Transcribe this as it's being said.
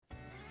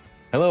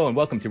Hello and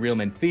welcome to Real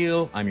Men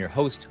Feel. I'm your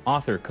host,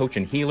 author, coach,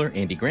 and healer,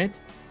 Andy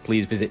Grant.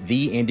 Please visit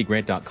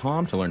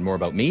theandygrant.com to learn more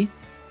about me.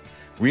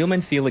 Real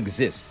Men Feel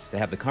exists to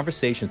have the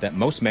conversations that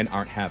most men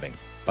aren't having,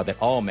 but that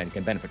all men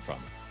can benefit from.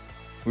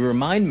 We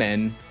remind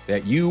men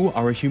that you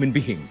are a human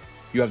being.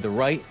 You have the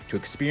right to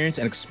experience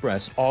and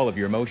express all of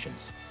your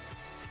emotions.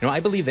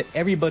 I believe that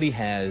everybody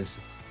has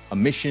a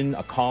mission,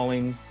 a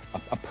calling,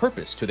 a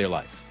purpose to their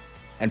life.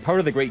 And part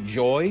of the great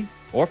joy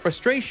or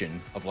frustration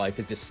of life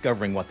is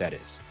discovering what that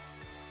is.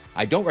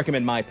 I don't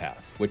recommend my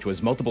path, which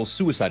was multiple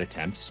suicide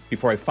attempts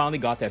before I finally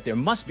got that there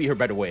must be a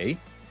better way,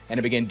 and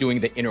I began doing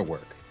the inner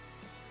work.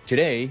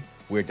 Today,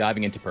 we're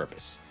diving into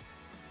purpose.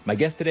 My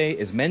guest today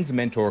is men's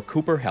mentor,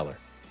 Cooper Heller.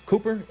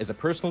 Cooper is a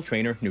personal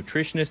trainer,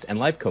 nutritionist, and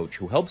life coach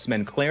who helps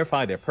men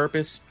clarify their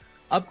purpose,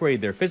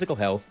 upgrade their physical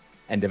health,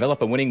 and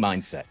develop a winning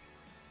mindset.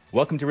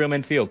 Welcome to Real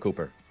Men Feel,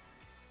 Cooper.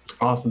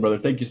 Awesome, brother.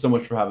 Thank you so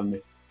much for having me.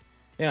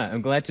 Yeah,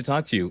 I'm glad to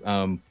talk to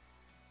you.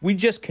 We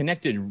just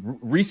connected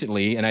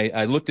recently, and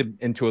I looked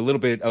into a little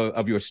bit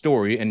of your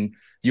story, and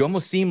you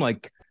almost seem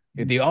like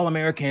the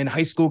all-American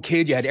high school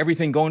kid. You had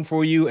everything going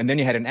for you, and then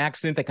you had an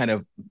accident that kind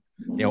of,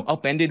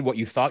 upended what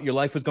you thought your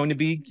life was going to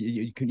be.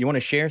 You want to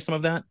share some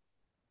of that?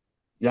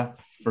 Yeah,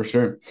 for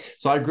sure.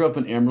 So I grew up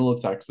in Amarillo,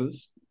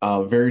 Texas,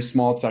 a very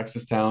small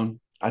Texas town.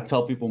 I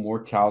tell people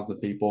more cows than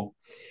people.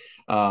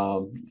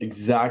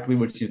 Exactly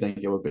what you think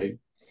it would be.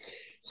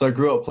 So I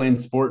grew up playing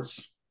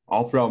sports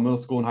all throughout middle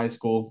school and high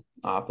school.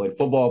 I played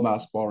football,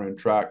 basketball, ran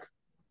track,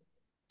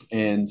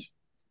 and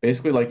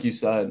basically, like you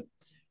said,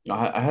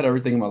 I had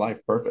everything in my life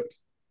perfect.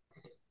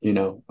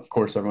 Of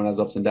course, everyone has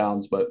ups and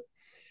downs, but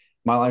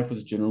my life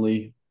was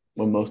generally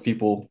what most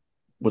people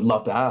would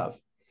love to have.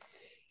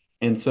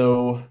 And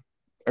so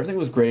everything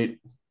was great.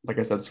 Like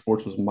I said,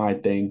 sports was my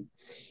thing.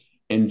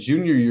 In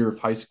junior year of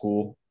high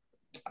school,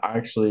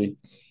 I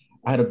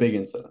had a big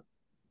incident.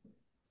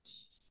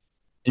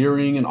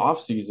 During an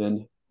off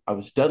season, I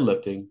was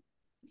deadlifting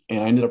and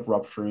I ended up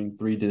rupturing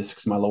 3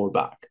 discs in my lower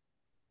back.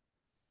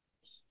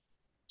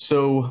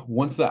 So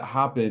once that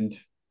happened,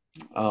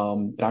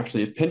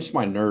 it pinched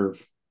my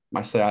nerve,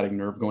 my sciatic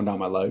nerve going down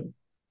my leg.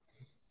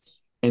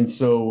 And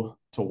so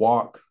to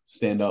walk,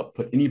 stand up,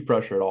 put any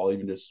pressure at all,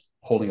 even just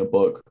holding a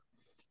book,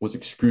 was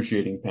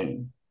excruciating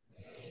pain.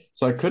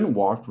 So I couldn't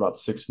walk for about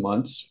 6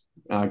 months.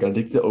 I got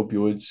addicted to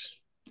opioids.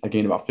 I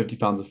gained about 50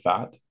 pounds of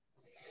fat.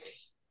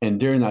 And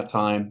during that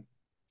time,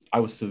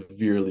 I was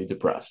severely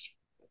depressed.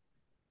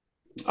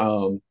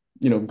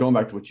 Going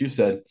back to what you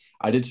said,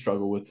 I did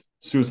struggle with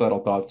suicidal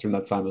thoughts during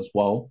that time as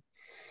well.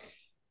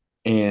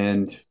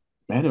 And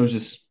man, it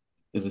was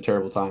a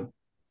terrible time.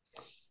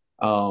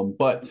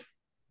 But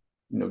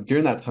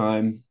during that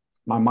time,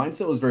 my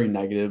mindset was very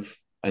negative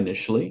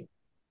initially,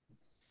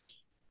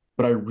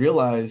 but I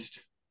realized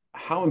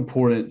how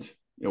important,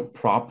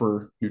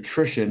 proper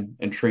nutrition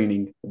and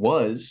training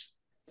was,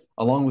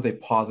 along with a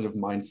positive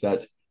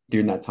mindset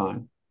during that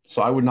time.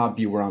 So I would not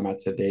be where I'm at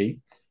today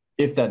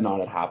if that not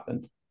had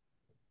happened.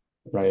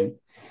 Right.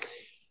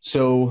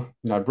 So,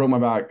 I broke my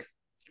back,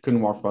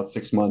 couldn't walk for about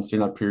 6 months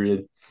during that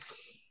period,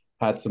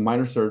 had some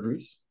minor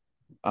surgeries,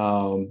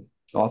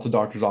 lots of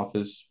doctor's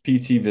office,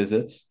 PT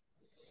visits,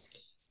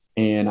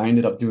 and I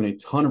ended up doing a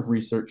ton of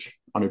research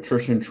on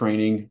nutrition,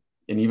 training,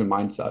 and even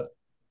mindset.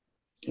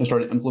 I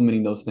started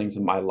implementing those things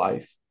in my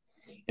life,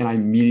 and I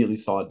immediately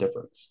saw a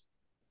difference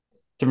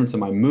in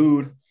my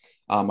mood,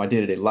 my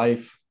day-to-day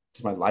life,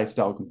 just my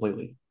lifestyle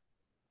completely.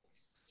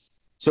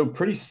 So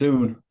pretty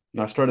soon,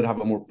 I started to have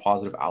a more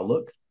positive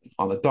outlook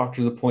on the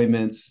doctor's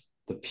appointments,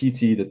 the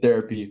PT, the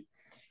therapy,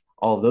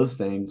 all of those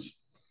things.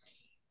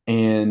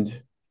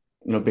 And,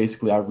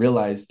 basically I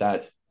realized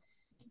that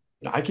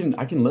I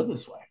can live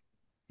this way,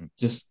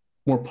 just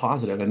more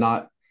positive and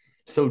not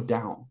so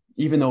down,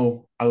 even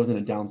though I was in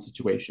a down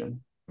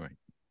situation. Right.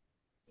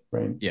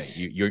 Right. Yeah,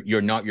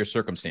 you're not your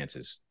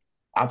circumstances.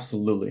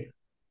 Absolutely.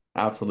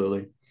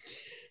 Absolutely.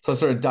 So I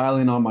started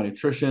dialing on my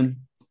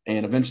nutrition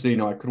and eventually,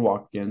 I could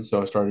walk again.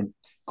 So I started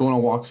going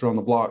on walks around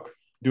the block,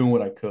 doing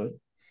what I could.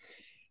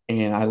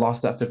 And I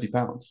lost that 50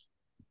 pounds.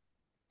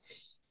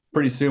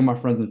 Pretty soon, my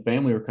friends and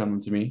family were coming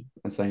to me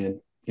and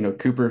saying,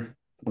 Cooper,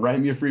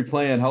 write me a free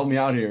plan, help me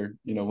out here.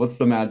 What's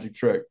the magic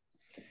trick?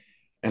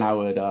 And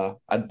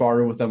I'd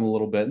barter with them a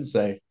little bit and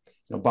say,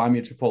 buy me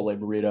a Chipotle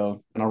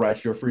burrito and I'll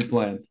write you a free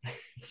plan.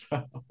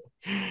 so,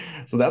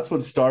 so that's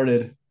what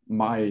started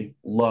my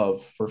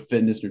love for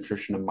fitness,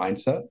 nutrition, and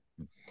mindset.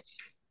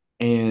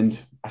 And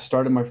I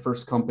started my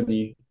first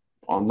company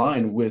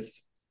online with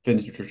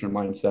fitness, nutrition, and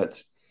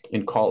mindset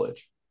in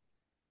college.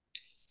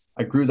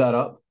 I grew that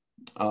up.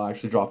 I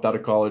actually dropped out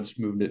of college,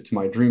 moved it to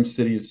my dream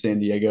city of San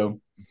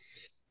Diego.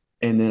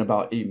 And then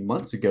about 8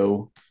 months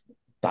ago,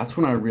 that's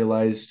when I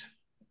realized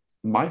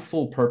my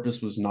full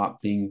purpose was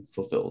not being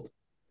fulfilled.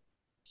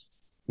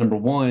 Number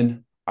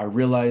one, I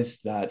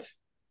realized that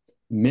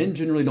men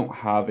generally don't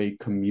have a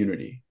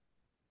community,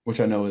 which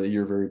I know that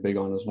you're very big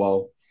on as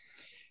well,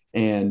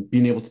 and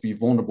being able to be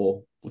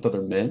vulnerable with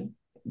other men,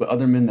 but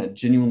other men that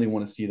genuinely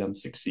want to see them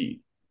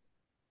succeed.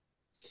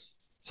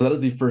 So that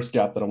is the first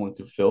gap that I wanted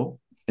to fill.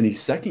 And the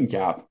second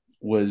gap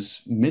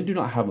was men do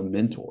not have a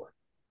mentor,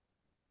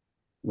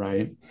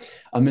 right?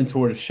 A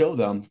mentor to show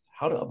them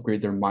how to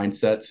upgrade their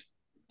mindset,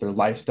 their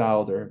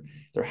lifestyle, their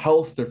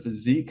health, their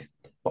physique,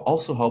 but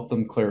also help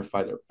them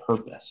clarify their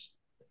purpose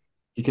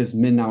because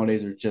men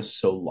nowadays are just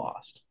so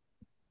lost.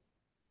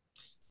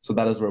 So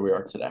that is where we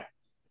are today.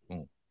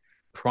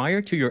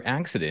 Prior to your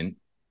accident,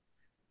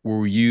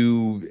 were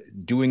you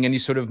doing any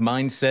sort of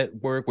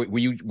mindset work?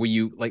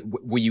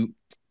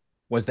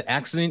 Was the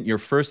accident your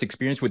first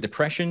experience with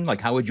depression?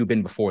 Like, how had you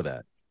been before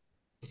that?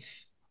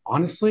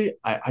 Honestly,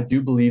 I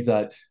do believe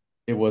that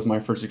it was my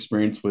first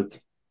experience with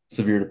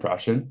severe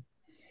depression.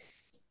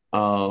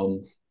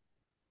 Um,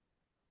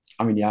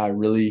 I mean, yeah, I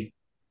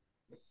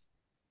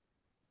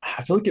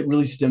feel like it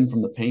really stemmed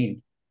from the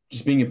pain,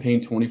 just being in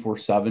pain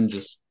 24/7,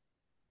 just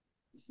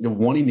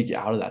wanting to get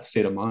out of that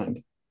state of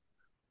mind.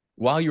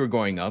 While you were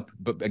growing up,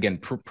 but again,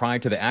 prior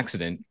to the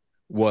accident,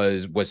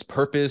 was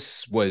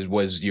purpose, was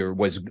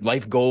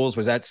life goals,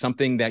 was that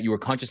something that you were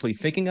consciously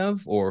thinking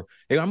of? Or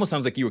it almost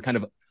sounds like you were kind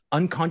of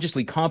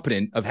unconsciously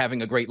competent of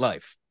having a great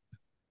life.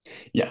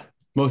 Yeah,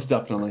 most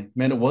definitely.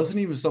 Man, it wasn't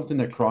even something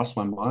that crossed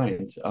my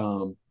mind.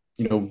 You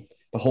know,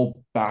 the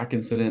whole back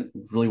incident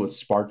really what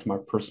sparked my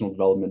personal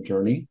development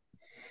journey.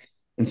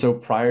 And so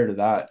prior to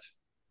that,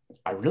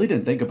 I really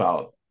didn't think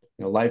about,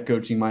 life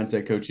coaching,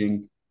 mindset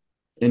coaching,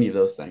 any of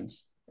those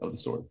things of the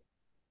sort.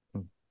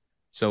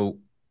 So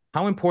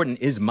how important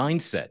is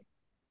mindset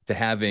to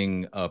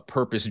having a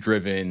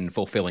purpose-driven,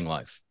 fulfilling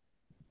life?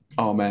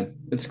 Oh man,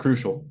 it's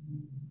crucial.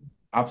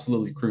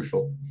 Absolutely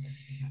crucial.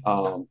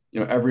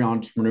 Every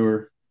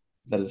entrepreneur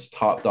that is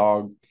top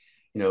dog,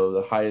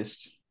 the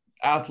highest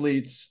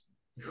athletes,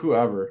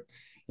 whoever,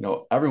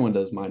 everyone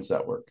does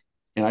mindset work.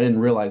 And I didn't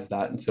realize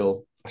that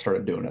until I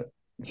started doing it.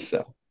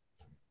 So,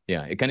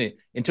 yeah, it kind of,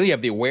 until you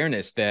have the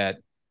awareness that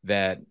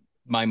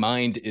my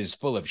mind is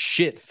full of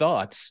shit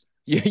thoughts.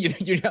 At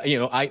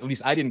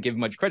least I didn't give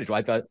much credit to.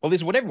 I thought, well,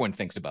 this is what everyone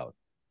thinks about.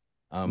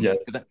 yes.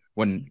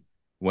 When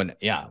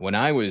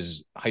I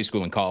was high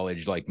school and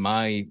college, like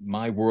my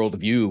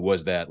worldview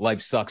was that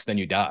life sucks, then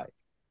you die.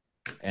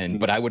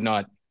 But I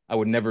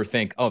would never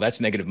think, oh,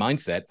 that's negative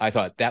mindset. I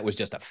thought that was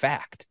just a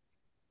fact.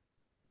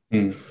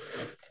 Mm.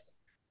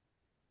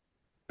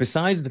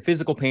 Besides the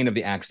physical pain of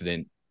the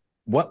accident,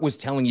 what was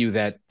telling you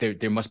that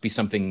there must be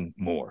something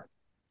more?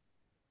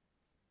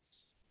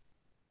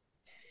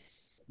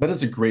 That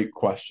is a great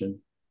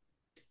question.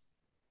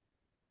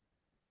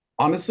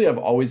 Honestly, I've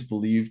always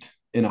believed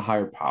in a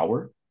higher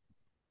power,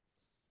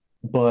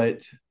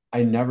 but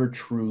I never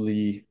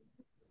truly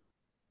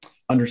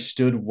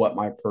understood what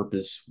my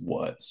purpose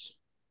was.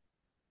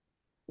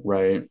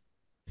 Right.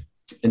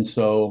 And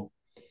so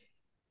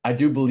I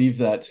do believe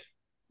that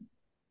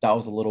that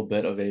was a little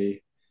bit of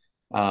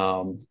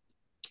um,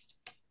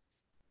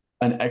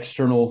 an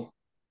external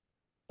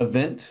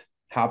event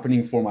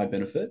happening for my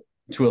benefit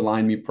to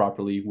align me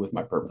properly with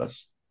my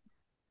purpose,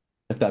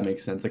 if that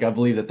makes sense. Like I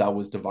believe that that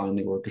was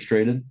divinely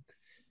orchestrated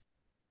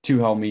to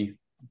help me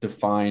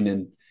define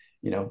and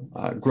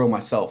grow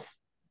myself,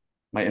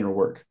 my inner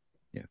work.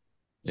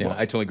 Yeah, Well.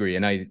 I totally agree.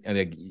 And I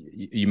think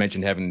you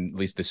mentioned having at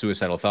least the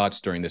suicidal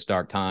thoughts during this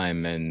dark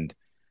time, and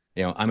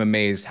I'm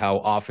amazed how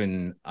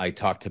often I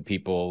talk to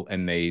people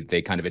and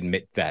they kind of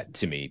admit that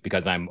to me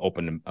because I'm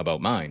open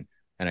about mine.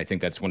 And I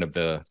think that's one of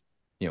the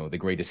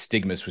greatest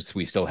stigmas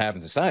we still have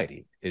in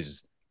society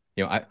is,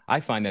 I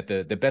find that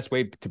the best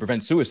way to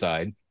prevent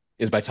suicide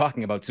is by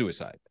talking about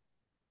suicide.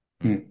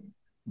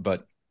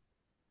 But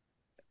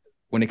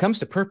when it comes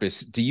to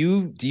purpose, do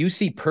you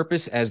see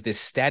purpose as this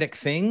static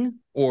thing,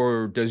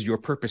 or does your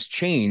purpose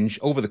change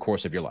over the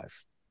course of your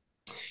life?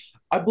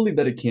 I believe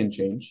that it can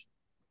change.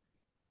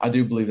 I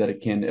do believe that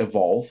it can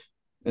evolve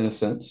in a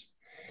sense.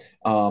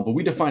 But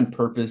we define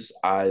purpose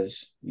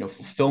as,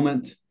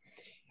 fulfillment,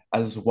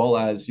 as well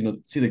as,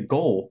 see the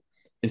goal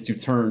is to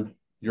turn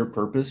your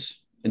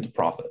purpose into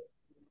profit.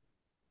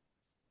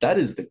 That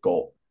is the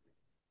goal,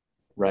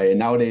 right? And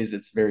nowadays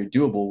it's very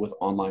doable with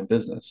online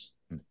business.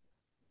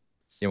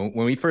 When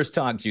we first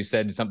talked, you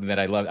said something that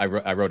I love.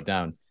 I wrote it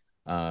down.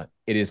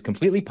 It is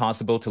completely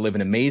possible to live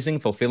an amazing,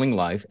 fulfilling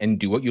life and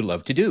do what you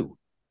love to do.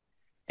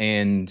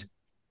 And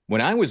when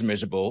I was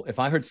miserable, if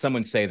I heard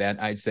someone say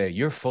that, I'd say,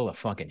 you're full of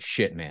fucking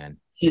shit, man.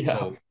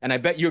 Yeah. And I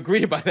bet you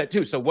agree by that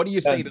too. So what do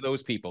you say Yes. to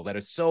those people that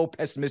are so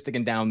pessimistic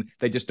and down?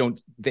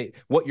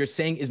 What you're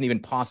saying isn't even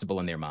possible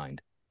in their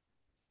mind.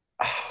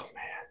 Oh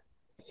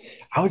man.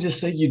 I would just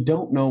say you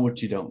don't know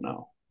what you don't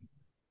know.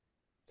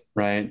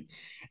 Right.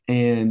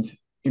 And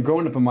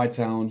growing up in my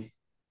town,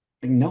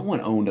 like, no one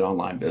owned an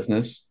online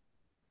business.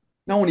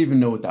 No one even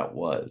knew what that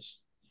was.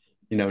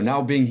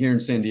 Now being here in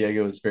San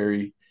Diego is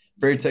very,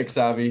 very tech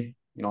savvy.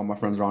 All my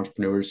friends are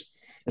entrepreneurs.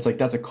 It's like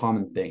that's a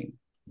common thing.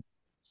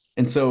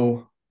 And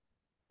so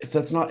if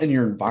that's not in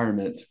your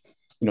environment,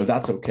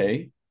 that's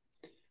okay.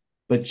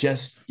 But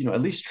just,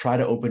 at least try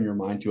to open your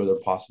mind to other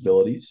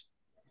possibilities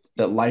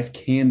that life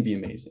can be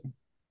amazing.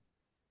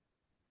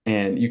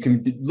 And you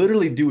can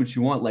literally do what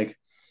you want. Like,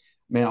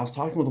 man, I was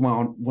talking with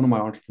one of my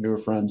entrepreneur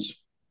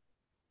friends,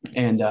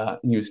 and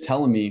he was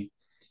telling me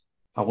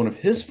how one of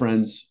his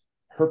friends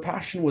her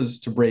passion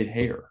was to braid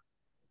hair.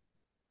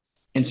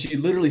 And she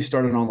literally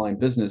started an online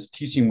business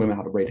teaching women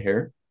how to braid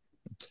hair,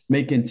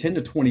 making 10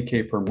 to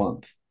 20K per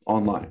month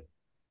online,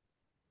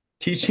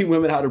 teaching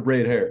women how to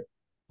braid hair.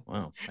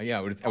 Wow. Yeah,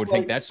 I would think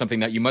Like, that's something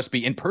that you must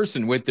be in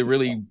person with to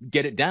really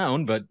get it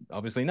down, but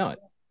obviously not.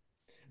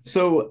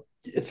 so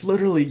it's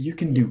literally you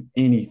can do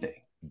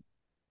anything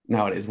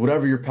nowadays,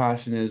 whatever your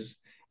passion is,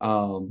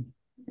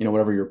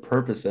 whatever your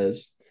purpose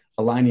is,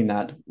 aligning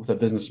that with a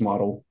business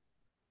model,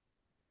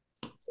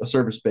 a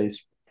service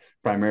base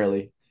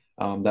primarily,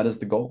 that is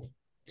the goal.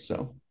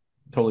 So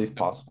totally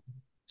possible.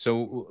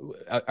 So,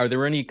 are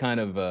there any kind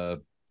of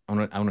I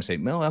want to say,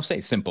 well, I'll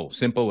say simple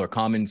or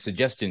common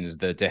suggestions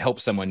that to help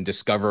someone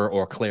discover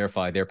or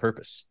clarify their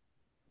purpose?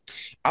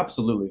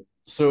 Absolutely.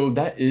 So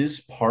that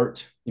is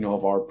part,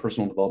 of our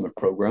personal development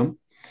program.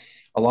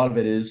 A lot of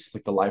it is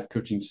like the life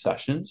coaching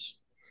sessions.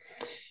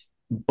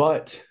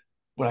 But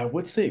what I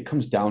would say it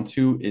comes down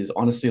to is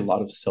honestly a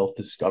lot of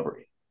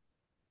self-discovery,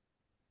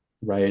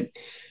 right?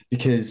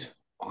 Because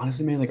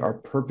honestly, man, like our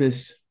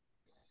purpose,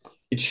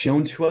 it's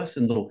shown to us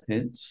in little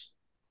hints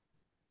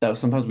that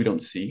sometimes we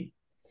don't see.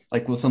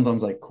 Like, well,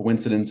 sometimes like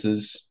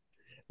coincidences,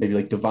 maybe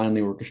like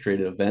divinely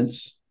orchestrated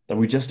events that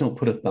we just don't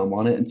put a thumb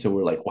on it until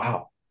we're like,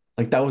 wow,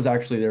 like that was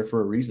actually there for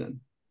a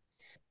reason.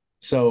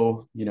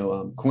 So,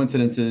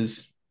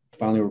 coincidences,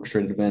 divinely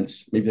orchestrated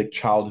events, maybe like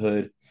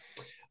childhood,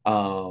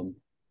 um,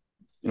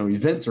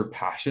 events or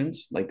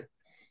passions, like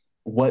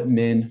what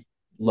men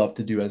love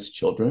to do as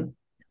children.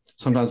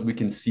 Sometimes we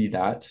can see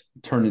that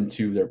turn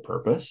into their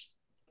purpose,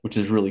 which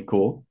is really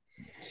cool.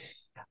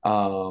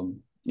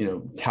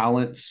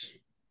 Talents,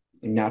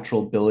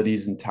 natural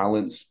abilities and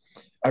talents.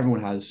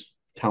 Everyone has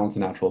talents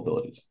and natural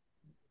abilities,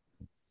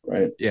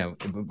 right? Yeah,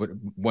 but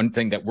one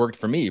thing that worked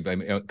for me,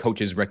 but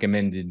coaches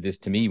recommended this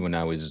to me when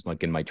I was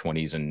like in my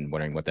 20s and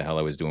wondering what the hell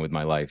I was doing with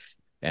my life.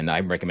 And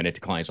I recommend it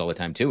to clients all the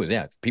time too. Is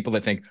yeah, people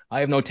that think I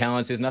have no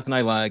talents, there's nothing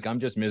I like,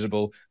 I'm just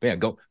miserable. But yeah,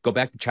 go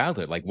back to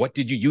childhood. Like, what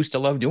did you used to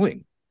love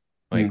doing?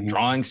 Like Mm-hmm.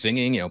 drawing,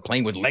 singing,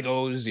 playing with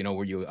Legos.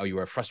 Are you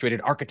a frustrated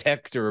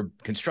architect or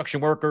construction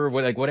worker,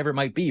 or like whatever it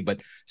might be?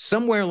 But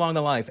somewhere along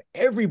the life,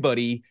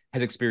 everybody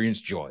has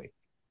experienced joy,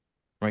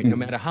 right? No Mm-hmm.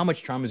 matter how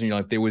much trauma is in your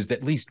life, there was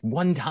at least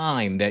one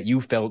time that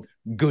you felt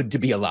good to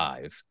be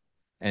alive.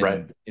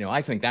 Right. And,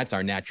 I think that's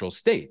our natural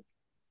state.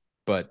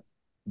 But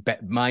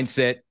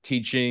mindset,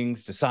 teaching,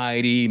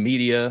 society,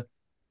 media,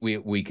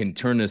 we can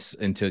turn this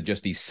into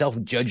just these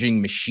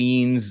self-judging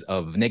machines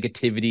of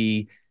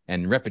negativity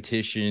and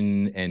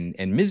repetition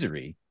and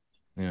misery.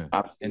 Yeah. And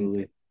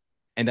Absolutely.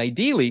 and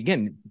ideally,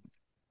 again,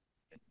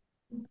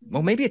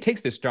 well, maybe it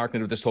takes this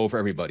darkness of the soul for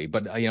everybody,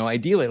 but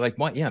ideally, like,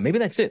 what? Yeah, maybe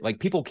that's it. Like,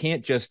 people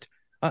can't just,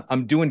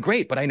 I'm doing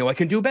great, but I know I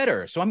can do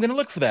better, so I'm going to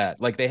look for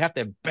that. Like, they have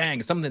to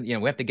bang something.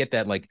 We have to get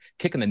that like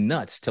kick in the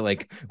nuts to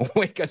like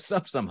wake us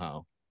up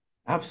somehow.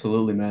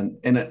 Absolutely, man.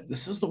 And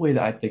this is the way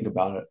that I think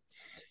about it.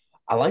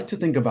 I like to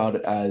think about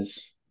it as,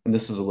 and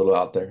this is a little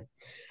out there.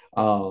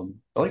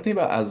 I like to think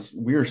about it as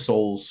we're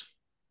souls,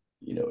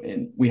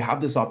 and we have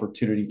this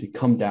opportunity to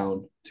come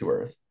down to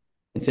earth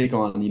and take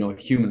on,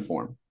 a human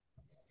form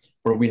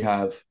where we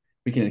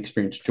can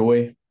experience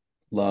joy,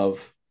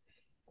 love,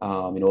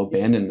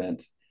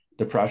 abandonment,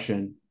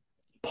 depression,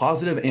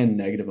 positive and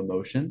negative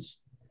emotions.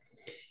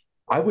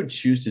 I would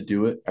choose to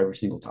do it every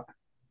single time.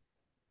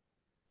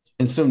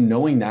 And so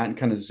knowing that and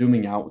kind of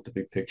zooming out with the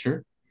big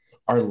picture,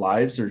 our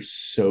lives are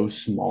so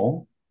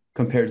small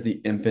compared to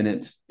the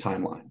infinite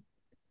timeline,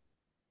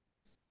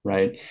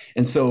 right?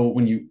 And so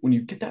when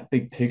you get that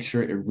big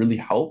picture, it really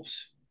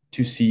helps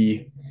to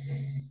see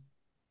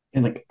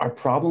and like our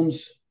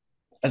problems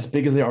as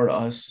big as they are to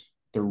us,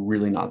 they're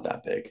really not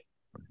that big.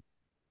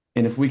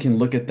 And if we can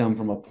look at them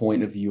from a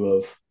point of view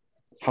of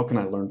how can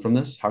I learn from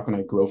this? How can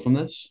I grow from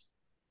this?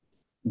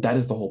 That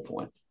is the whole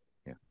point.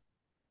 Yeah,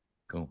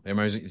 cool. It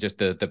reminds me, just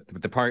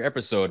the prior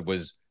episode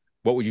was,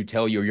 what would you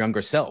tell your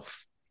younger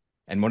self?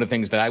 And one of the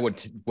things that I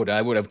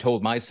would have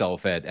told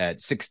myself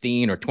at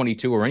 16 or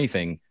 22 or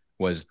anything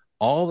was,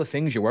 all the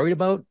things you're worried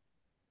about,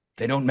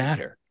 they don't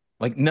matter.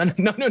 Like, none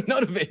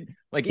of it.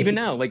 Like, even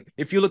now, like,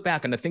 if you look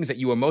back on the things that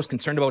you were most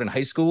concerned about in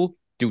high school,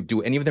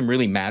 do any of them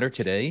really matter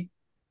today?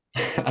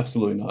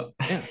 Absolutely not.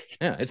 Yeah,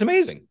 yeah, it's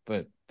amazing.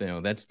 But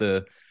that's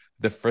the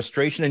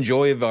frustration and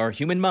joy of our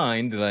human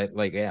mind. That,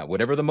 like, yeah,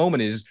 whatever the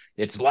moment is,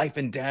 it's life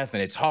and death,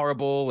 and it's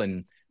horrible.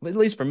 And at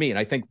least for me, and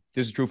I think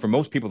this is true for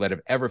most people that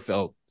have ever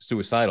felt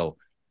suicidal,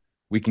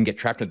 we can get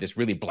trapped in this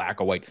really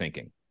black or white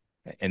thinking,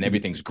 and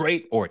everything's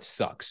great or it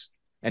sucks.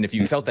 And if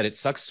you felt that it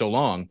sucks so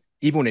long,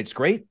 even when it's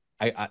great,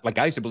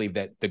 I used to believe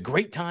that the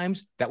great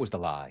times, that was the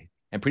lie.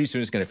 And pretty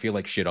soon it's going to feel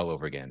like shit all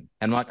over again.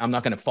 And I'm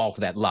not going to fall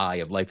for that lie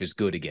of life is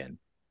good again.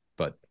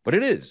 But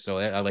it is. So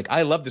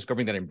I love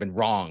discovering that I've been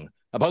wrong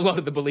about a lot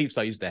of the beliefs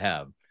I used to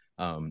have.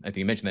 I think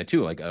you mentioned that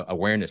too, like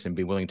awareness and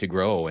be willing to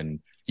grow, and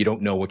you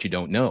don't know what you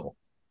don't know.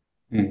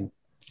 Mm,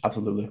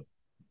 absolutely.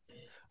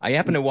 I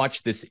happened to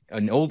watch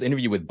an old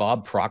interview with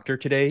Bob Proctor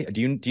today.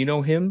 Do you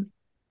know him?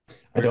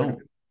 I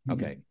don't.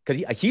 Okay,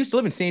 because he used to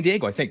live in San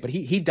Diego, I think, but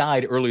he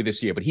died earlier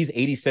this year. But he's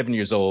 87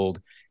 years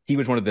old. He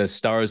was one of the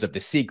stars of The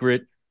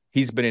Secret.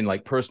 He's been in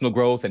like personal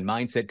growth and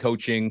mindset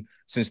coaching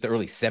since the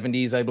early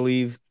 70s, I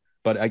believe.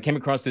 But I came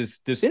across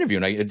this interview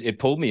and it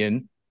pulled me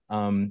in.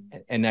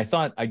 And I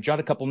thought I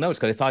jotted a couple notes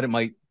because I thought it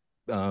might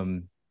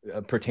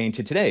pertain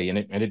to today, and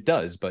it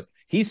does. But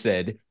he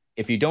said,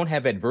 if you don't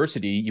have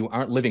adversity, you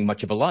aren't living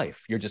much of a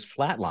life. You're just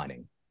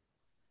flatlining.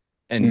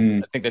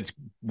 And I think that's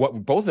what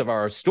both of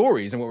our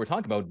stories and what we're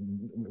talking about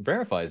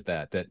verifies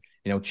that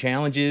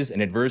challenges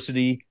and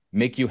adversity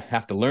make you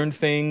have to learn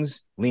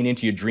things, lean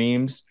into your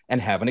dreams,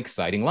 and have an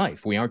exciting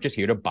life. We aren't just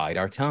here to bide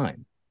our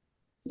time.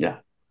 Yeah.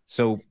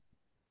 So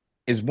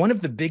is one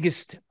of the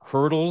biggest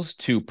hurdles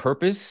to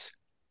purpose,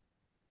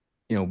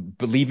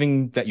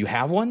 believing that you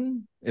have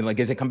one? And like,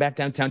 does it come back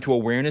down to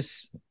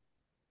awareness?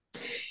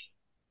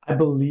 I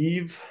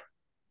believe,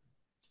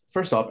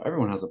 first off,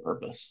 everyone has a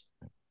purpose.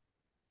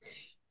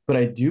 But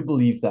I do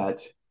believe that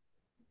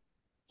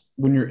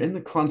when you're in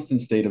the constant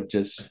state of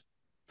just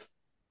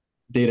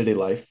day-to-day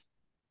life,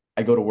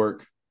 I go to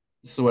work,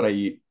 this is what I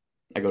eat,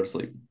 I go to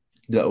sleep,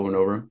 do that over and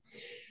over.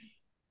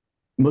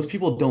 Most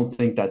people don't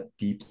think that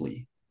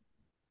deeply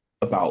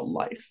about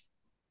life,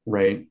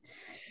 right?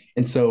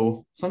 And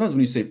so sometimes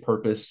when you say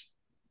purpose,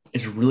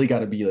 it's really got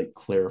to be like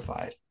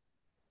clarified.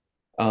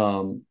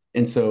 And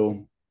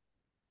so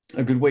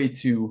a good way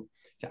to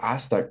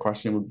ask that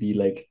question would be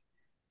like,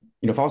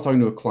 if I was talking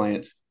to a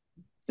client,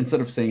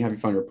 instead of saying, have you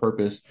found your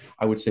purpose?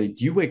 I would say,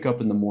 do you wake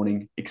up in the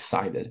morning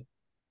excited,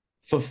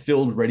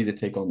 fulfilled, ready to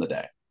take on the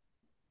day?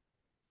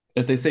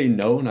 If they say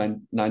no,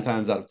 nine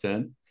times out of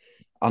 10,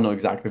 I'll know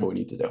exactly what we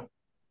need to do.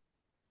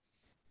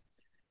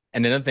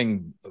 And another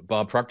thing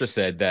Bob Proctor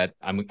said that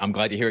I'm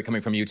glad to hear it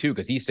coming from you too,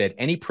 because he said,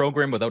 any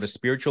program without a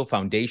spiritual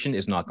foundation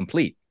is not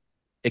complete.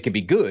 It can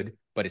be good,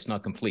 but it's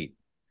not complete.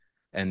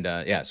 And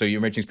so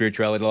you're mentioning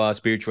spirituality a lot.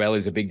 Spirituality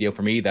is a big deal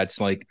for me.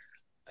 That's like,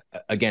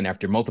 again,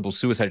 after multiple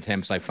suicide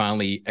attempts, I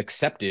finally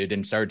accepted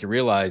and started to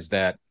realize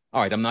that,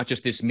 all right, I'm not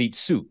just this meat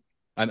suit.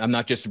 I'm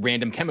not just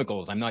random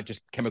chemicals. I'm not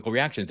just chemical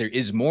reactions. There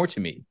is more to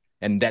me.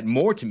 And that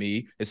more to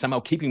me is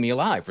somehow keeping me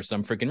alive for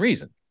some freaking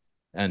reason.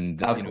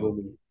 And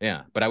absolutely,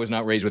 but I was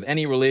not raised with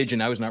any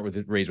religion. I was not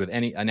raised with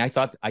any, and I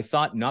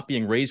thought not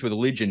being raised with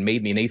religion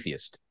made me an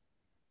atheist.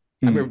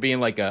 I remember being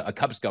like a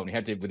Cub Scout,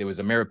 and there was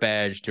a merit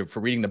badge for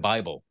reading the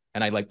Bible,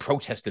 and I like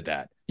protested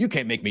that. You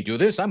can't make me do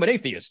this. I'm an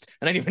atheist,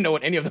 and I didn't even know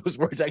what any of those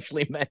words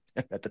actually meant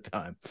at the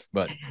time.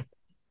 But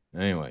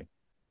anyway,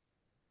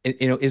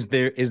 is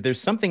there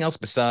something else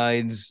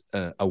besides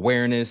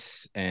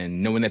awareness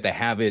and knowing that they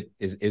have it?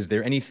 Is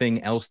there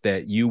anything else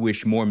that you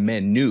wish more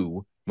men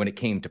knew when it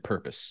came to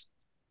purpose?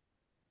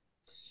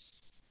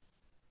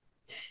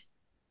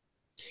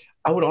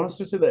 I would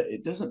honestly say that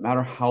it doesn't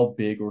matter how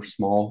big or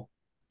small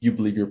you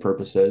believe your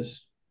purpose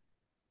is,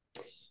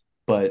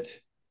 but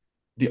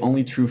the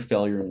only true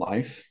failure in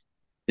life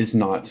is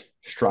not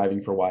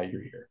striving for why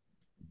you're here.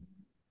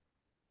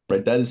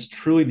 Right? That is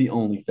truly the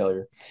only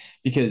failure,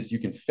 because you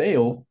can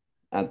fail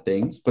at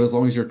things, but as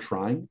long as you're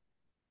trying,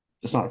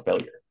 it's not a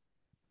failure.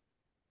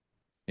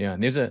 Yeah,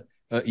 and there's a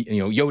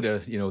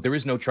Yoda, there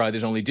is no try,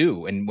 there's only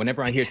do. And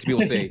whenever I hear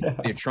people say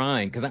they're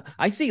trying, because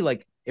I see,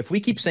 like, if we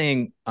keep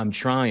saying I'm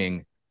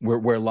trying,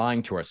 we're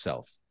lying to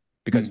ourselves,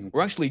 because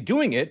we're actually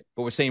doing it,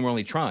 but we're saying we're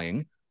only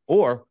trying,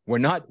 or we're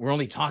not, we're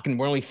only talking,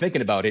 we're only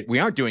thinking about it. We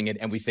aren't doing it,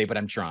 and we say, but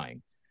I'm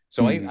trying.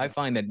 So I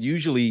find that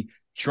usually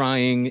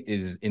trying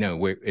is,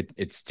 where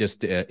it's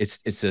just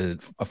it's a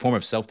form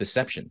of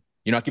self-deception.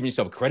 You're not giving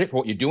yourself credit for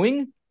what you're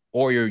doing,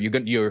 or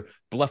you're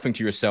bluffing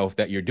to yourself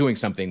that you're doing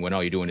something when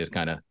all you're doing is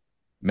kind of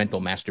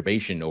mental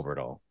masturbation over it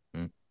all.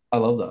 I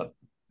love that.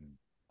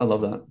 I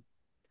love that.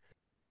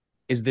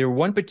 Is there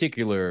one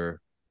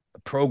particular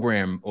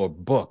program or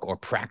book or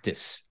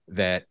practice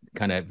that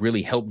kind of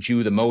really helped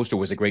you the most, or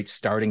was a great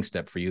starting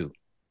step for you?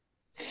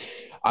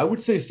 I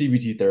would say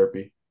CBT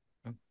therapy.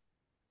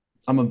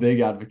 I'm a big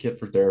advocate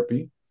for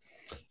therapy.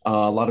 A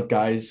lot of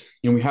guys,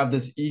 we have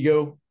this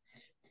ego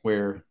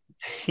where,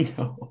 we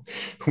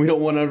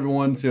don't want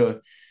everyone to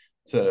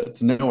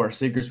know our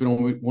secrets. We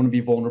don't want to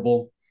be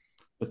vulnerable,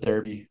 but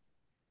therapy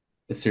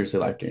is seriously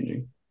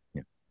life-changing.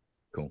 Yeah.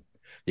 Cool.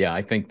 Yeah.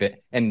 I think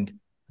that, and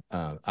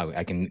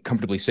I can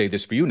comfortably say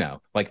this for you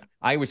now. Like,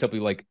 I always tell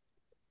you, like,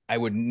 I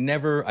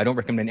don't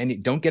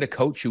recommend don't get a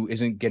coach who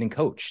isn't getting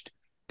coached.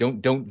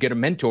 Don't get a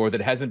mentor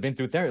that hasn't been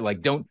through therapy.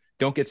 Like, don't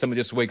get someone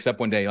who just wakes up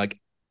one day like,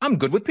 I'm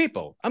good with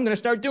people, I'm going to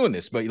start doing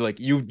this. But like,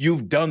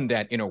 you've done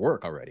that inner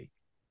work already.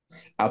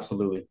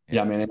 Absolutely.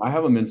 Yeah, man. I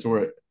have a mentor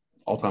at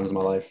all times in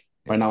my life.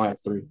 Right now I have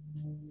 3.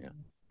 Yeah.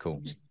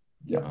 Cool.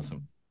 Yeah.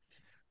 Awesome.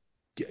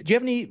 Do you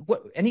have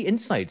any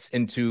insights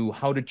into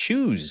how to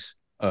choose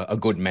a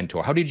good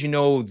mentor? How did you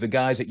know the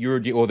guys that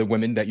or the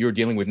women that you're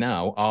dealing with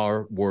now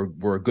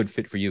were a good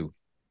fit for you?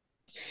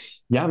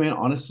 Yeah, man.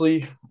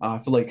 Honestly, I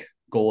feel like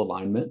goal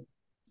alignment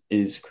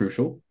is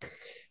crucial.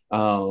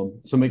 So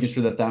making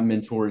sure that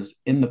mentor is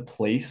in the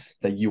place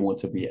that you want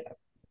to be at,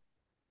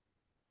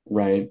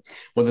 right?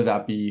 Whether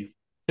that be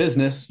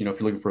business, if you're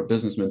looking for a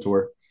business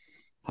mentor,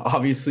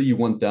 obviously you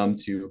want them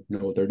to know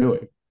what they're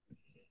doing,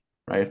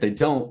 right? If they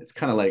don't, it's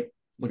kind of like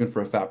looking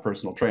for a fat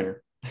personal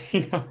trainer.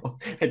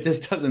 It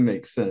just doesn't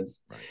make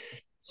sense. Right.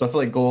 So I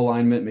feel like goal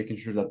alignment, making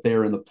sure that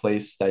they're in the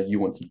place that you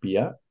want to be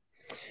at.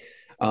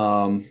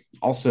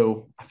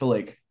 Also, I feel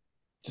like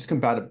just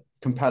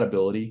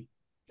compatibility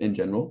in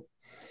general.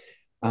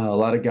 A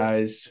lot of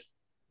guys,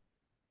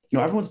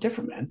 everyone's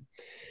different, man.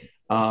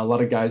 A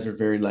lot of guys are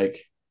very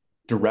like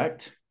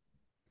direct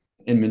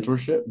in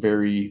mentorship,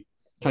 very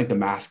kind of like the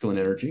masculine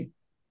energy,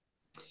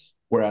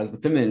 whereas the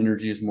feminine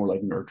energy is more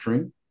like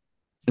nurturing.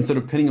 And so,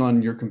 depending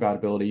on your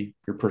compatibility,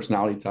 your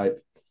personality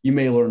type, you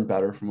may learn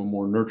better from a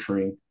more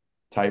nurturing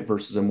type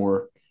versus a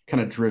more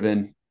kind of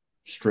driven,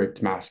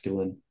 strict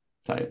masculine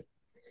type.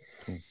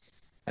 Cool.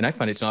 And I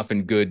find it's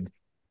often good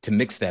to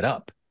mix that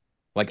up.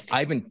 Like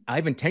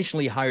I've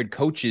intentionally hired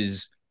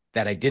coaches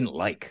that I didn't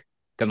like.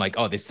 I'm like,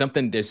 oh, there's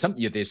something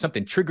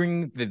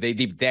triggering.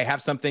 They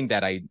have something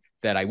that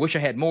I wish I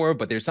had more,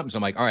 but there's something. So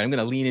I'm like, all right, I'm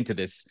going to lean into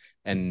this,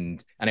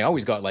 and I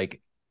always got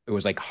like it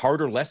was like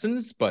harder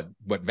lessons, but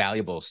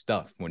valuable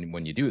stuff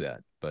when you do that.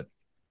 But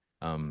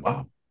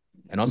Wow.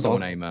 and also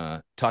when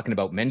I'm talking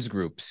about men's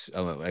groups,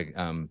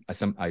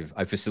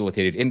 I've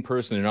facilitated in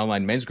person and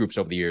online men's groups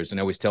over the years, and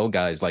I always tell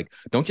guys like,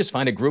 don't just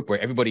find a group where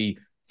everybody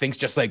thinks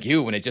just like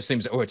you, and it just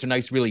seems it's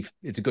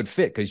a good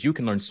fit because you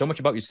can learn so much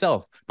about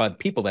yourself by the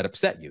people that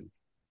upset you.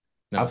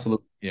 No,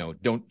 Absolutely.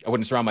 I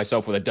wouldn't surround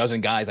myself with a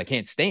dozen guys I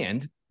can't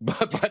stand,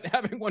 but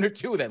having one or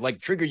two that like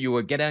trigger you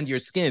or get under your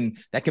skin,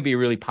 that can be a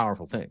really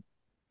powerful thing.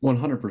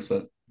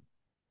 100%.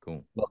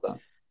 Cool. Love that.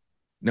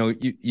 No,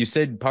 you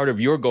said part of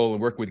your goal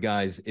of work with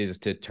guys is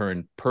to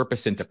turn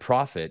purpose into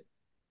profit.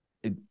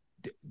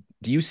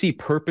 Do you see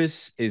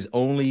purpose is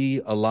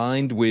only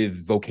aligned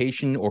with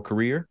vocation or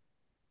career?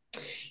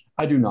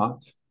 I do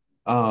not.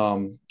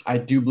 I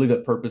do believe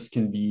that purpose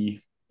can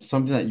be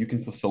something that you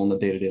can fulfill in the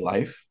day to day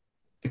life.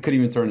 It could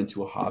even turn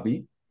into a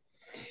hobby.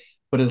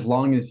 But as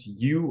long as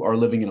you are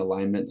living in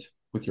alignment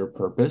with your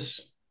purpose,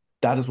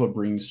 that is what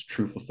brings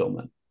true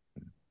fulfillment.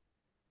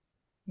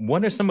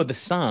 What are some of the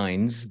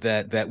signs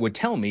that would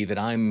tell me that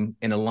I'm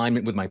in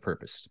alignment with my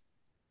purpose?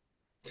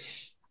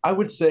 I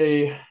would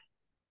say,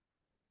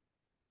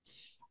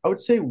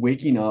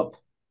 waking up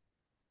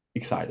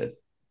excited.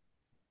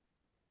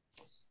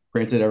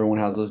 Granted, everyone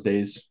has those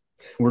days.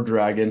 We're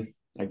dragging.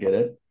 I get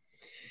it.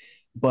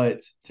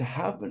 But to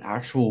have an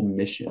actual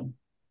mission,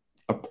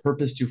 a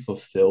purpose to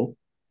fulfill,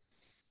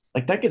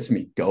 like that gets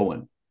me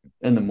going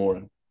in the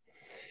morning.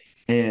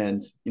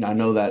 And I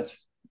know that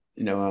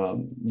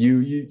you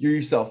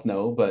yourself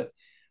know, but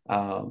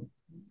um,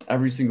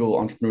 every single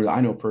entrepreneur that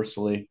I know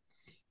personally,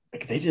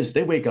 like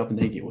they wake up and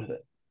they get with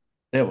it.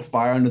 They have a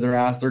fire under their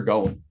ass. They're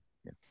going.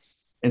 Yeah.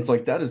 And it's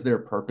like that is their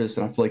purpose,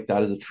 and I feel like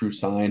that is a true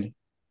sign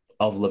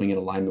of living in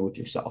alignment with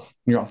yourself,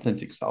 your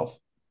authentic self.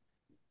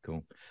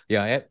 Cool.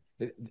 Yeah,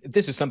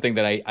 this is something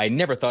that I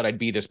never thought I'd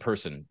be this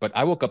person, but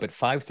I woke up at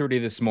 5:30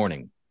 this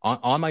morning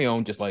on my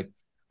own, just like,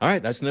 all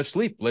right, that's enough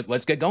sleep.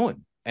 Let's get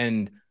going.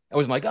 And I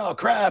was like, oh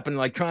crap, and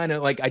like trying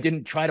to I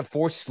didn't try to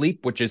force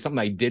sleep, which is something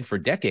I did for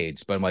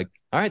decades. But I'm like,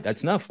 all right,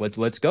 that's enough.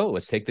 Let's go.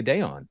 Let's take the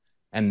day on.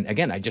 And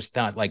again, I just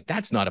thought like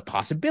that's not a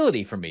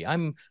possibility for me.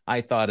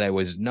 I thought I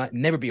was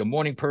never be a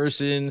morning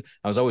person.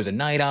 I was always a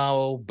night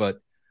owl. But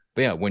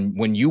yeah,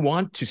 when you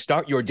want to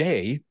start your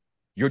day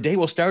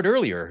will start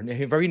earlier,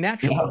 very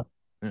naturally. Yeah,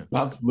 Yeah.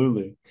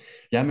 absolutely.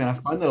 Yeah, man, I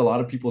find that a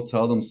lot of people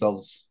tell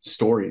themselves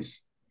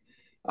stories,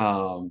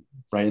 right?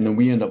 And then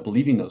we end up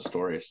believing those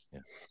stories. Yeah.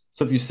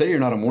 So if you say you're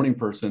not a morning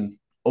person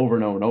over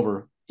and over and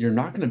over, you're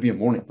not going to be a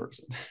morning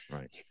person.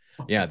 Right.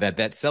 Yeah.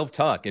 That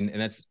self-talk and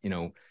that's,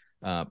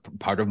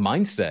 part of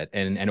mindset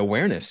and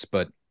awareness,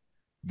 but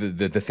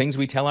the things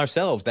we tell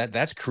ourselves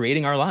that's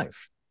creating our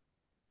life.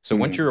 So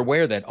once you're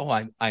aware that, oh,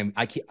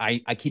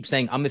 I keep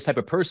saying I'm this type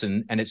of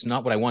person and it's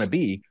not what I want to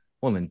be,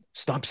 well, then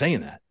stop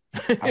saying that.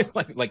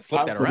 like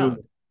flip that around.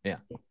 Yeah.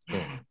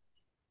 Cool.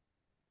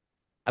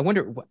 I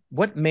wonder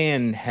what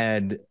man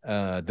had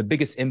the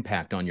biggest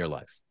impact on your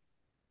life?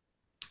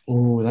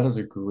 Oh, that is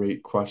a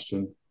great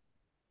question.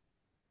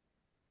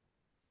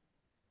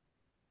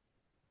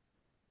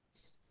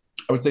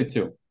 I would say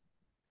two.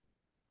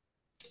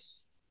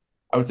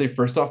 I would say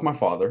first off, my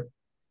father.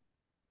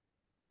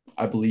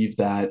 I believe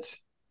that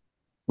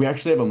we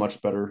actually have a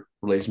much better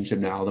relationship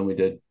now than we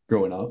did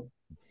growing up.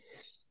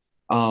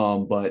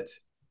 But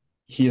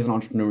he is an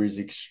entrepreneur. He's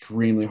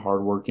extremely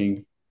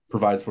hardworking,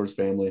 provides for his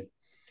family.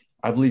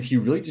 I believe he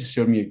really just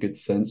showed me a good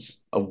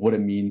sense of what it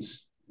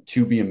means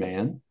to be a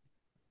man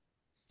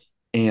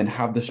and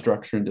have the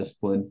structure and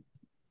discipline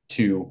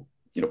to,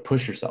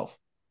 push yourself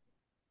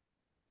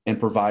and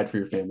provide for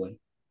your family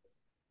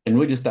and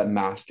really just that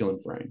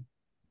masculine frame.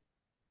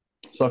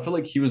 So I feel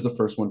like he was the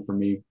first one for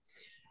me,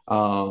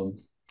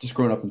 just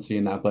growing up and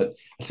seeing that. But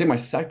I'd say my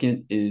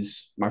second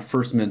is my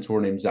first mentor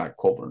named Zach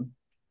Colburn.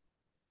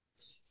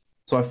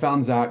 So I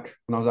found Zach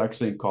when I was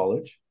actually in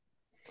college,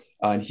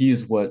 and he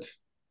is what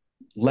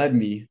led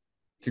me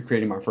to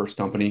creating my first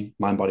company,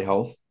 Mind Body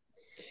Health.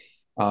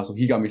 So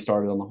he got me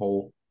started on the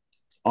whole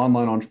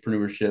online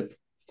entrepreneurship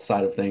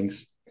side of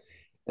things,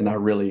 and that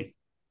really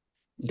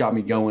got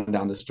me going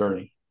down this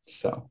journey.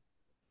 So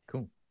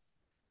cool.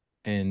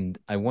 And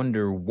I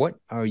wonder, what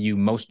are you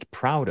most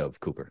proud of,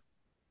 Cooper?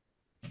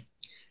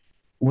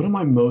 What am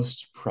I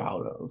most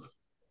proud of?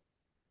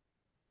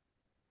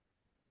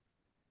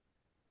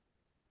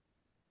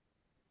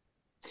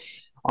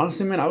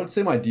 Honestly, man, I would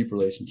say my deep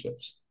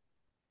relationships.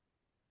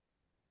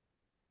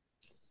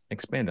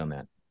 Expand on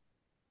that.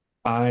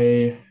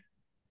 I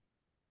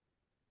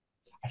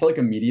I feel like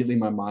immediately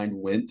my mind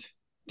went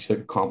to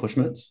like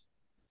accomplishments.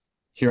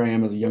 Here I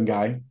am as a young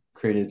guy,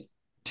 created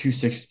two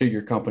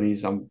six-figure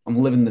companies. I'm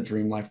living the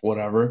dream life,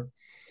 whatever.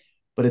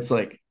 But it's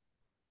like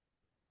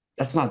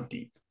that's not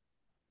deep.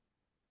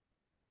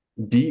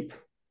 Deep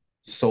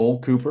soul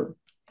Cooper,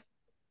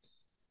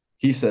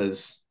 he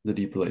says the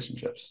deep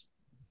relationships,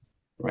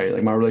 right?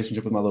 Like my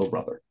relationship with my little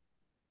brother.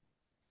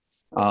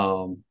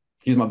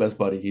 He's my best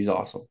buddy. He's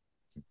awesome.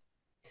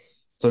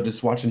 So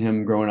just watching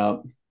him growing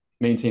up,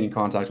 maintaining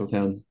contact with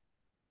him,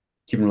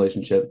 keeping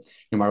relationship,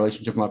 my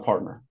relationship with my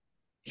partner.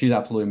 She's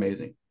absolutely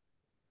amazing.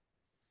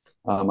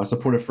 My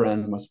supportive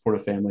friends, my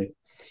supportive family.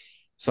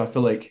 So I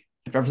feel like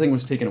if everything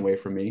was taken away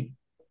from me,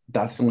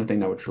 that's the only thing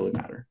that would truly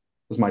matter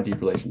was my deep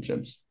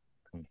relationships.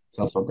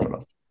 So that's what I'm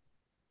proud of.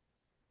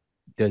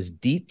 Does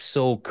Deep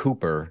Soul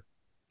Cooper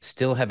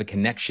still have a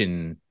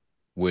connection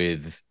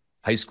with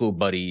high school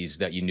buddies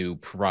that you knew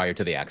prior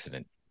to the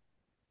accident?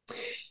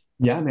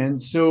 Yeah, man.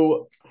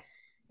 So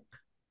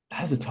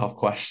that's a tough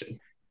question.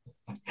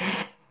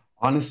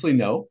 Honestly,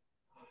 no.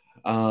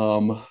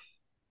 Um,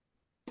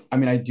 I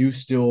mean, I do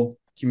still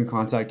keep in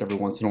contact every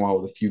once in a while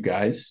with a few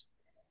guys,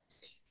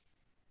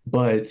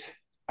 but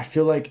I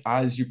feel like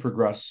as you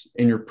progress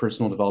in your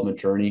personal development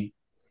journey,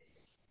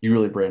 you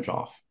really branch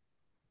off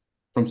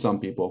from some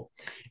people.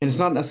 And it's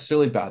not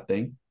necessarily a bad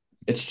thing.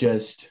 It's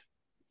just,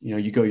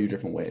 you go your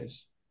different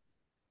ways,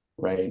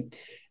 right?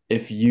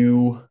 If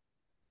you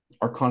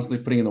are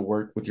constantly putting in the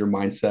work with your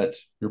mindset,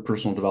 your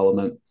personal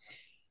development,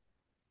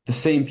 the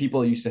same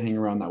people you used to hang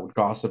around that would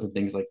gossip and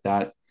things like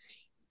that,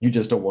 you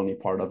just don't want any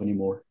part of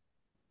anymore.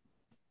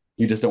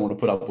 You just don't want to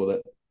put up with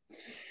it.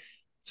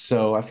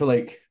 So I feel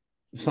like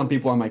some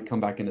people I might come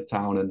back into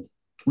town and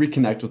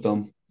reconnect with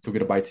them, go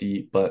get a bite to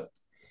eat, but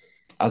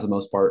as the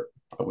most part,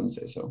 I wouldn't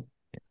say so.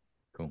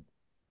 Cool.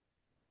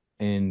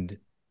 And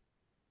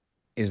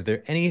is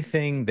there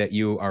anything that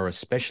you are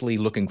especially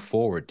looking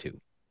forward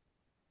to?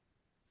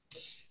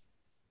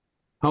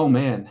 Oh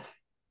man,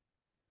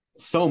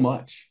 so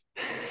much,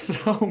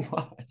 so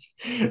much.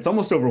 It's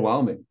almost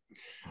overwhelming,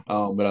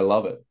 but I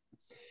love it.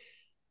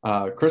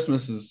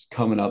 Christmas is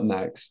coming up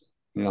next.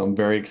 I'm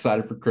very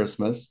excited for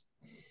Christmas.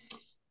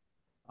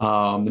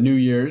 The New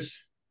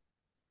Year's,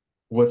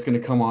 what's going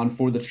to come on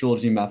for the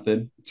Trilogy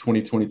Method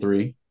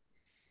 2023.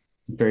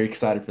 Very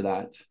excited for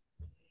that.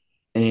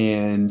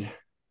 And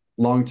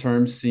long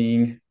term,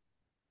 seeing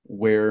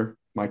where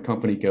my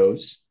company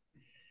goes,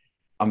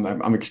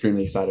 I'm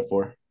extremely excited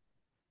for.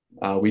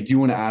 We do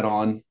want to add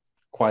on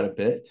quite a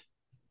bit,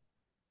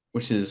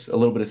 which is a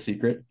little bit of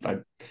secret. I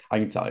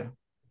can tell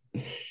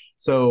you.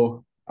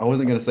 So I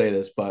wasn't going to say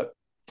this, but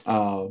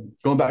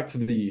going back to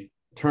the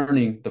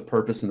turning the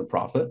purpose into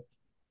profit,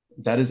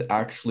 that is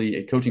actually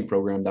a coaching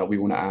program that we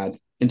want to add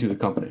into the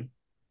company.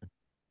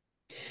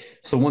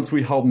 So once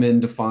we help men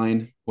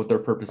define what their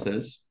purpose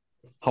is,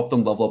 help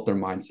them level up their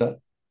mindset,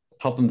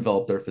 help them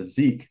develop their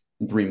physique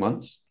in 3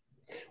 months,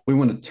 we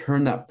want to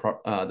turn that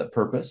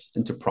purpose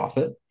into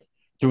profit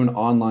through an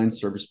online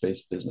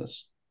service-based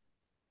business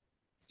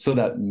so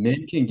that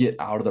men can get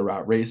out of the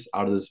rat race,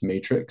 out of this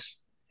matrix,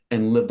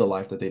 and live the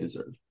life that they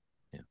deserve.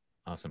 Yeah.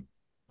 Awesome.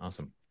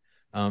 Awesome.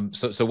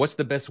 So what's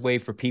the best way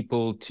for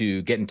people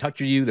to get in touch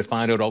with you to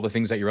find out all the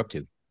things that you're up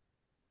to?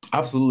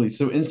 Absolutely.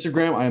 So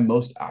Instagram, I am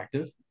most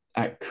active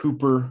at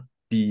Cooper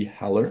B.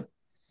 Heller.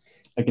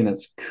 Again,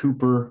 that's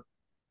Cooper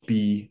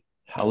B.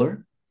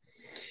 Heller.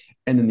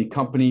 And then the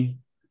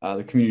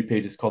community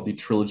page is called the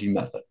Trilogy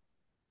Method.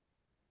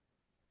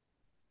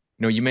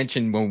 You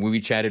mentioned when we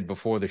chatted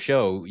before the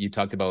show, you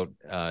talked about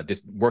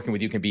this working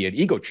with you can be an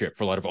ego trip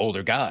for a lot of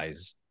older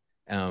guys.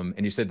 And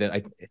you said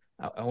that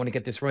I want to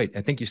get this right.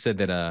 I think you said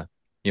that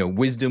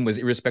wisdom was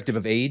irrespective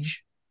of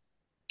age.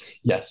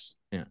 Yes.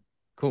 Yeah.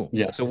 Cool.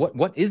 Yeah. So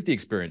what is the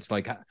experience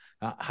like?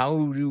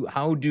 How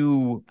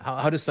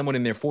does someone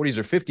in their 40s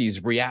or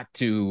 50s react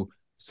to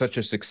such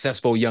a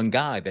successful young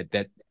guy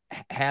that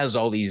has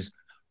all these,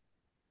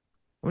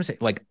 I want to say,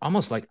 like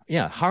almost like,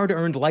 yeah, hard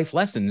earned life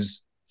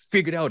lessons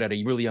figured out at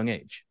a really young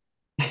age?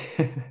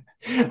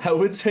 I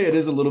would say it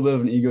is a little bit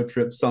of an ego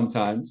trip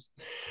sometimes.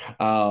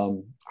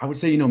 I would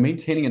say,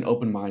 maintaining an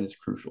open mind is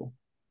crucial,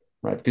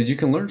 right? Because you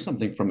can learn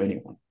something from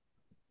anyone.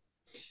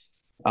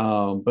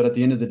 But at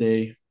the end of the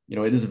day,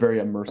 it is a very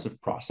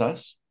immersive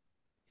process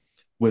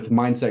with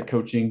mindset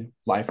coaching,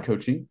 life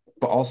coaching,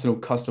 but also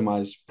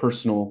customized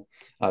personal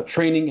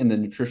training and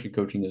then nutrition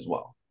coaching as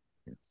well.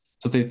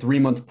 So it's a 3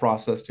 month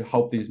process to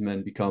help these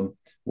men become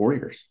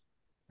warriors,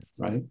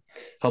 right?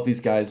 Help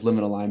these guys live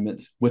in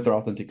alignment with their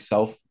authentic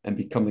self and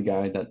become the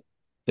guy that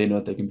they know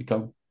that they can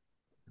become.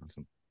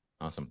 Awesome.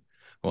 Awesome.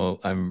 Well,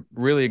 I'm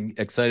really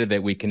excited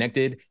that we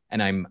connected,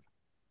 and I'm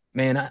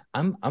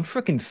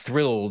freaking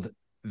thrilled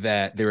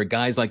that there are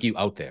guys like you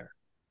out there.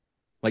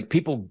 Like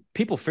people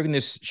figuring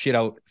this shit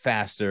out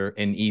faster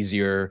and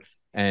easier,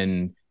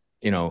 and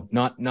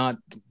not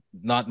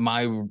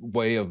my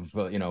way of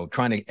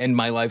trying to end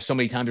my life so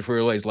many times before I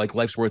realized like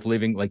life's worth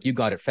living. Like you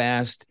got it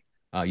fast.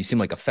 You seem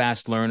like a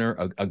fast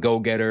learner, a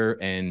go-getter,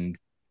 and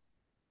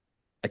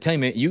I tell you,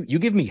 man, you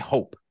give me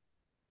hope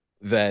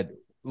that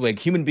like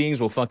human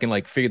beings will fucking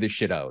like figure this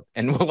shit out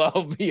and we'll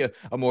all be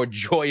a more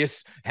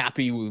joyous,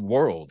 happy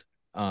world.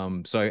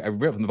 So I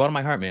really, from the bottom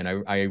of my heart, man,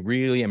 I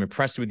really am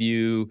impressed with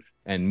you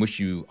and wish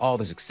you all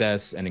the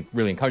success and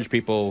really encourage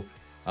people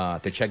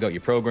to check out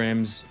your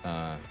programs,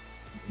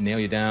 nail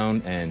you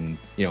down, and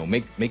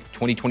make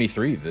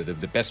 2023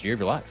 the best year of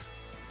your life.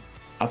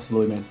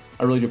 Absolutely, man.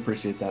 I really do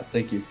appreciate that.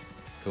 Thank you.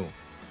 Cool.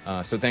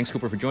 So thanks,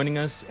 Cooper, for joining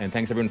us, and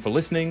thanks everyone for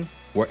listening.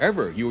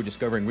 Wherever you are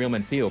discovering Real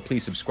Men Feel,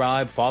 please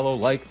subscribe, follow,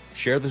 like,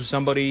 share this with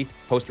somebody,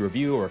 post a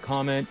review or a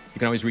comment. You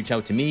can always reach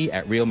out to me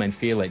at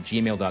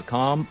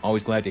realmenfeel@gmail.com.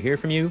 Always glad to hear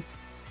from you.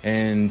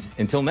 And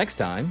until next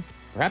time,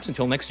 perhaps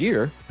until next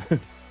year,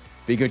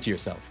 be good to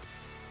yourself.